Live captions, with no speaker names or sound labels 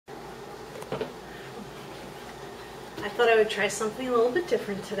I thought I would try something a little bit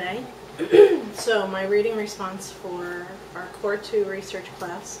different today. So my reading response for our Core 2 research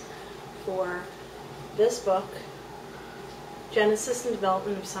class for this book, Genesis and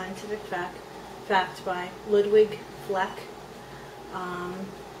Development of Scientific Fact by Ludwik, Fleck.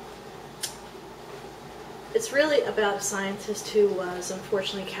 It's really about a scientist who was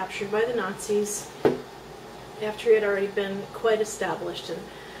unfortunately captured by the Nazis after he had already been quite established and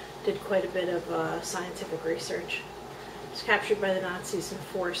did quite a bit of scientific research. He was captured by the Nazis and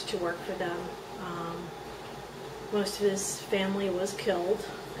forced to work for them. Most of his family was killed.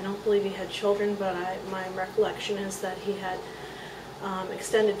 I don't believe he had children, but my recollection is that he had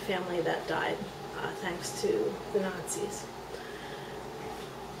extended family that died thanks to the Nazis.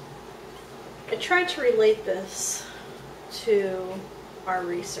 I tried to relate this to our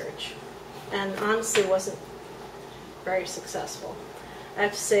research, and honestly wasn't very successful. I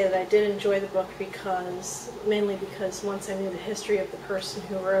have to say that I did enjoy the book mainly because once I knew the history of the person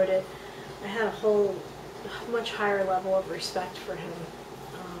who wrote it, I had a much higher level of respect for him.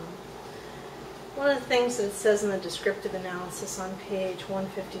 One of the things that it says in the descriptive analysis on page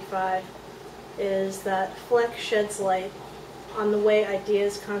 155 is that Fleck sheds light on the way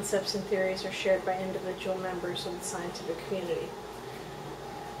ideas, concepts, and theories are shared by individual members of the scientific community.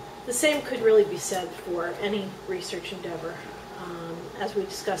 The same could really be said for any research endeavor. As we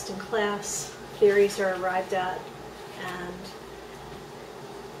discussed in class, theories are arrived at, and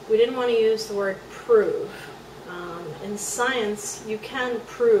we didn't want to use the word prove. In science, you can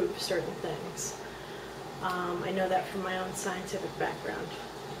prove certain things. I know that from my own scientific background,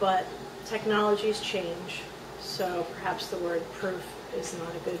 but technologies change, so perhaps the word proof is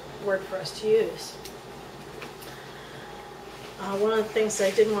not a good word for us to use. One of the things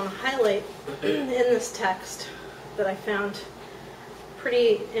that I did want to highlight in this text that I found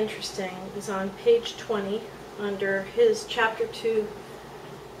pretty interesting is on page 20 under his chapter 2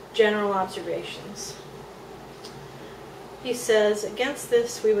 general observations. He says, against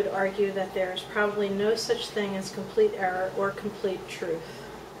this we would argue that there is probably no such thing as complete error or complete truth.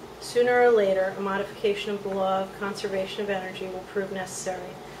 Sooner or later, a modification of the law of conservation of energy will prove necessary.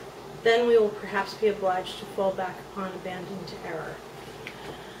 Then we will perhaps be obliged to fall back upon abandoned error.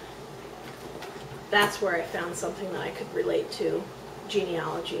 That's where I found something that I could relate to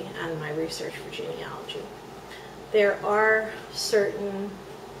genealogy and my research for genealogy. There are certain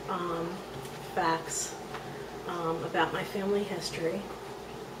facts about my family history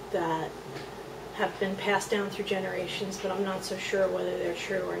that have been passed down through generations, but I'm not so sure whether they're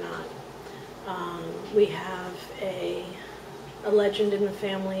true or not. We have a legend in the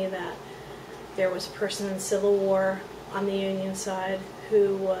family that there was a person in the Civil War on the Union side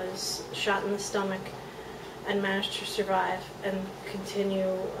who was shot in the stomach and managed to survive and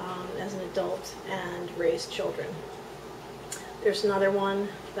continue as an adult and raise children. There's another one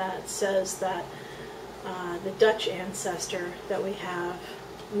that says that the Dutch ancestor that we have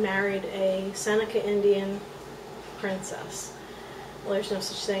married a Seneca Indian princess. Well, there's no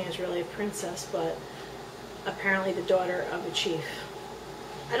such thing as really a princess, but apparently the daughter of a chief.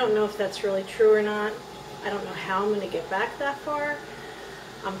 I don't know if that's really true or not. I don't know how I'm going to get back that far.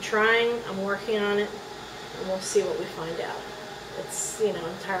 I'm trying, I'm working on it, and we'll see what we find out. It's,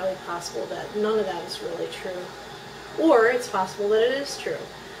 entirely possible that none of that is really true. Or it's possible that it is true.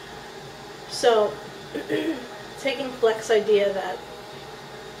 So, taking Fleck's idea that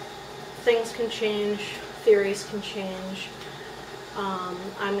things can change, theories can change,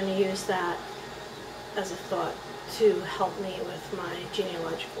 I'm going to use that as a thought to help me with my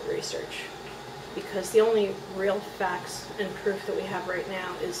genealogical research. Because the only real facts and proof that we have right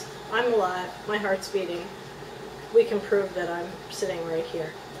now is I'm alive, my heart's beating, we can prove that I'm sitting right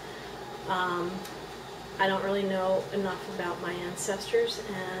here. I don't really know enough about my ancestors,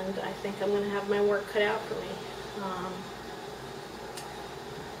 and I think I'm going to have my work cut out for me.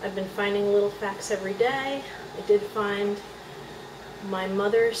 I've been finding little facts every day. I did find my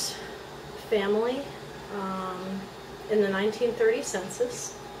mother's family in the 1930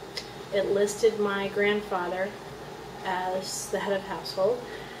 census. It listed my grandfather as the head of household.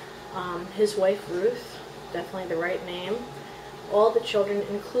 His wife, Ruth, definitely the right name. All the children,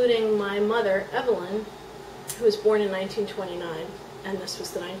 including my mother, Evelyn, who was born in 1929, and this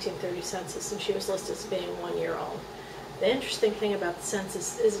was the 1930 census, and she was listed as being 1 year old. The interesting thing about the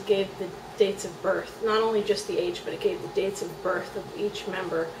census is it gave the dates of birth, not only just the age, but it gave the dates of birth of each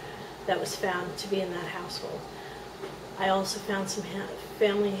member that was found to be in that household. I also found some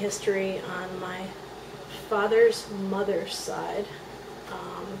family history on my father's mother's side,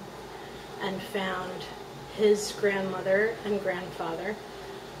 and found his grandmother and grandfather,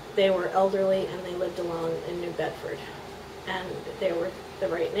 They were elderly and they lived alone in New Bedford. And they were the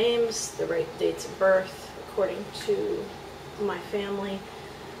right names, the right dates of birth, according to my family.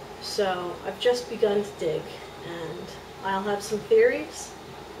 So I've just begun to dig, and I'll have some theories.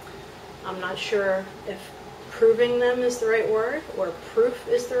 I'm not sure if proving them is the right word or proof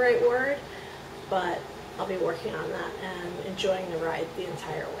is the right word, but I'll be working on that and enjoying the ride the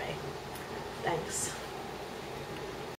entire way. Thanks.